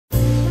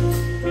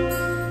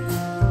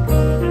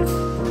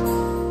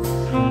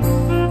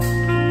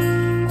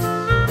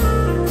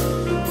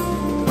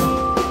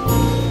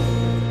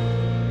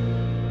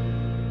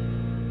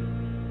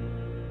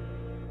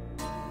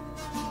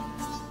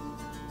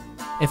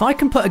If I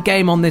can put a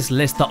game on this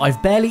list that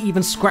I've barely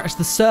even scratched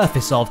the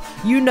surface of,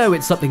 you know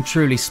it's something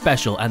truly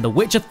special, and The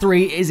Witcher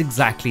 3 is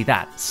exactly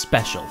that,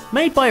 special.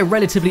 Made by a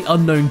relatively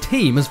unknown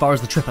team as far as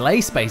the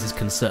AAA space is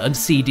concerned,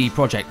 CD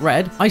Projekt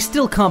Red, I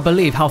still can't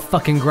believe how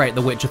fucking great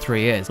The Witcher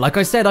 3 is. Like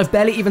I said, I've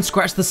barely even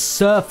scratched the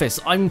surface.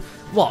 I'm,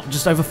 what,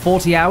 just over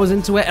 40 hours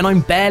into it, and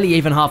I'm barely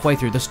even halfway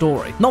through the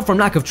story. Not from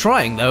lack of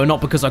trying though,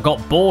 not because I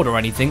got bored or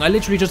anything, I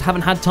literally just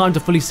haven't had time to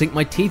fully sink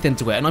my teeth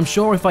into it, and I'm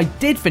sure if I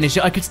did finish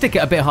it, I could stick it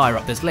a bit higher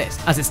up this list.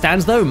 As it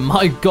stands though,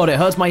 my god, it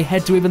hurts my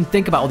head to even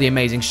think about all the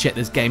amazing shit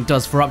this game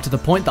does for up to the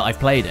point that I've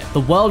played it. The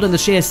world and the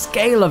sheer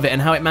scale of it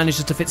and how it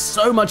manages to fit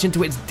so much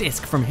into its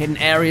disc, from hidden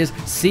areas,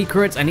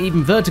 secrets, and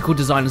even vertical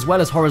design as well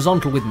as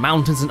horizontal with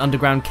mountains and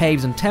underground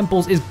caves and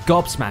temples is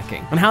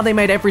gobsmacking. And how they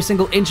made every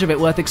single inch of it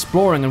worth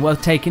exploring and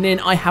worth taking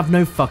in, I have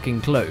no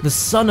fucking clue. The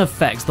sun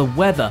effects, the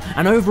weather,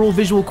 and overall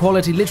visual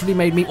quality literally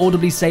made me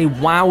audibly say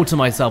wow to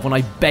myself when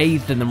I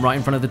bathed in them right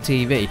in front of the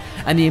TV,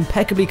 and the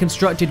impeccably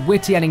constructed,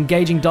 witty and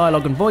engaging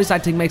dialogue and voice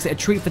acting makes it a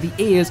treat for the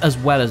ears as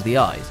well as the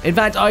eyes. In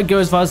fact, I'd go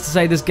as far as to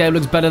say this game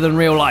looks better than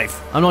real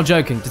life. I'm not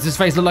joking. Does this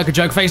face look like a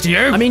joke face to you?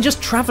 I mean,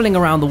 just traveling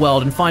around the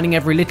world and finding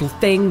every little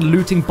thing,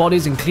 looting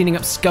bodies and cleaning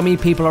up scummy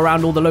people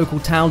around all the local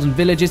towns and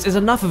villages is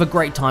enough of a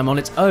great time on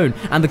its own,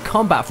 and the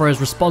combat, for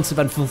as responsive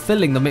and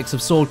fulfilling the mix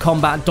of sword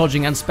combat,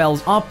 dodging and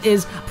spells up,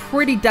 is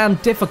pretty damn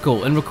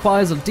difficult and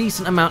requires a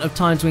decent amount of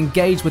time to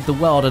engage with the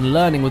world and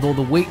learning with all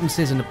the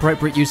weaknesses and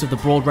appropriate use of the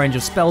broad range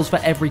of spells for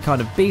every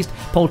kind of beast,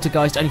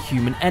 poltergeist and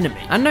human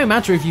enemy. And no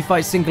matter if you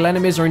fight single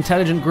enemies or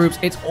intelligent groups,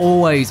 it's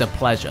always a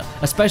pleasure,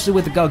 especially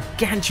with the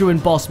gargantuan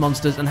boss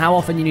monsters and how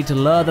often you need to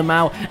lure them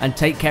out and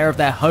take care of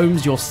their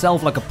homes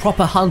yourself like a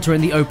proper hunter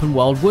in the open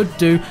world would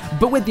do,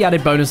 but with the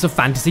added bonus of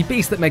fantasy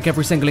beasts that make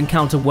every single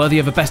encounter worthy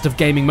of a best of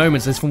gaming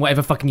moments list from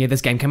whatever fucking year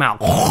this game came out.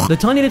 The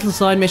tiny little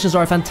side missions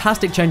are a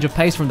fantastic change of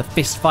pace from the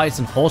fist fights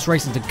and horse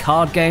racing to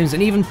card games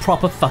and even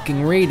proper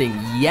fucking reading.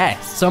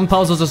 Yes, some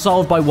puzzles are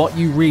solved by what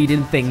you read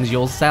in things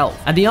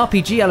yourself. And the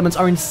RPG elements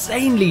are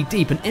insanely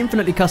deep and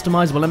infinitely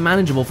customizable and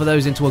manageable for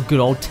those into a good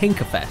old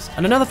Tinkerfest.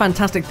 And another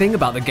fantastic thing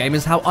about the game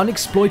is how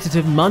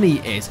unexploitative money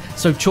is,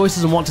 so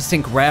choices on what to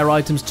sink rare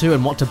items to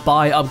and what to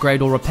buy,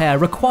 upgrade or repair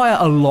require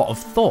a lot of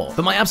thought.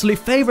 But my absolute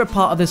favourite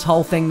part of this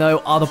whole thing though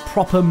are the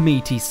proper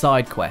meaty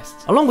side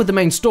quests. Along with the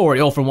main story,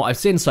 or from what I've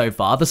seen so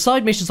far, the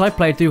side missions I've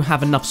played through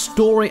have enough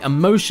story,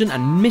 emotion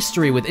and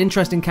mystery with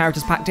interesting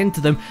characters packed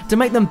into them to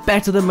make them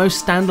better than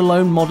most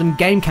standalone modern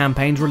game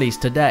campaigns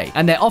released today.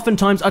 And they're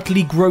oftentimes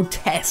utterly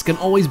grotesque and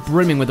always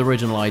brimming with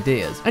original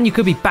ideas. And you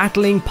could be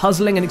battling,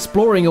 puzzling and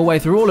exploring your way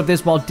through all of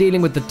this while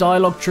dealing with the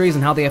dialogue trees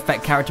and how they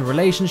affect character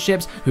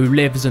relationships, who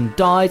lives and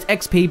dies,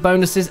 XP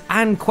bonuses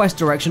and quest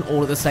direction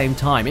all at the same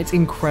time. It's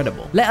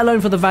incredible. Let alone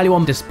for the value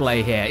on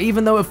display here.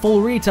 Even though at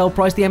full retail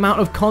price the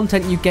amount of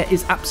content you get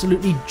is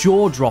absolutely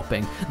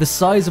jaw-dropping. The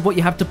size of what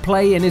you have to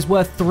play in is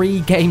worth 3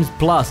 games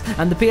plus,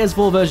 and the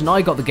PS4 version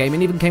I got the game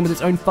in even came with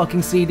its own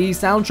fucking CD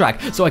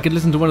soundtrack, so I could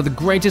listen to one of the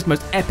greatest,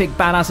 most epic,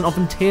 badass and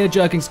often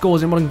tear-jerking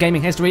scores in modern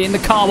gaming history in the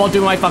car while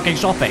doing my fucking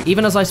shopping.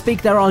 Even as I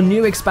speak, there are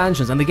new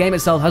expansions and the game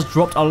itself has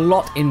dropped a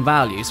lot in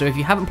value, so if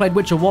you haven't played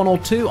Witcher 1 or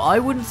 2, I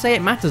wouldn't say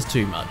it matters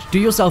too much. Do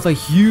yourself a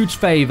huge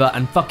favour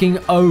and fucking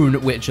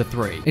own Witcher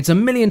 3. It's a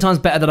million times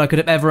better than I could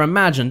have ever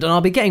imagined, and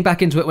I'll be getting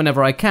back into it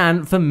whenever I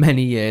can for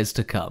many years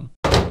to come.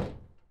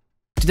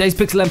 Today's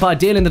Pixel Empire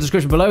deal in the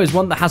description below is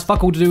one that has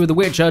fuck all to do with The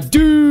Witcher.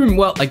 Doom!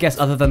 Well, I guess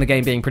other than the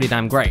game being pretty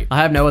damn great. I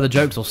have no other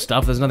jokes or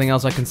stuff, there's nothing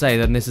else I can say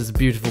than this is a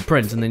beautiful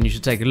print and then you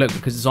should take a look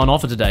because it's on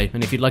offer today.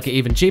 And if you'd like it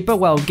even cheaper,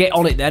 well, get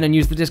on it then and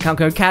use the discount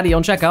code CADDY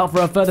on checkout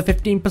for a further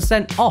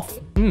 15% off.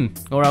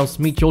 Or else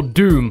meet your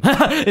doom.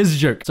 It's a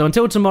joke. So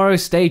until tomorrow,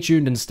 stay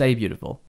tuned and stay beautiful.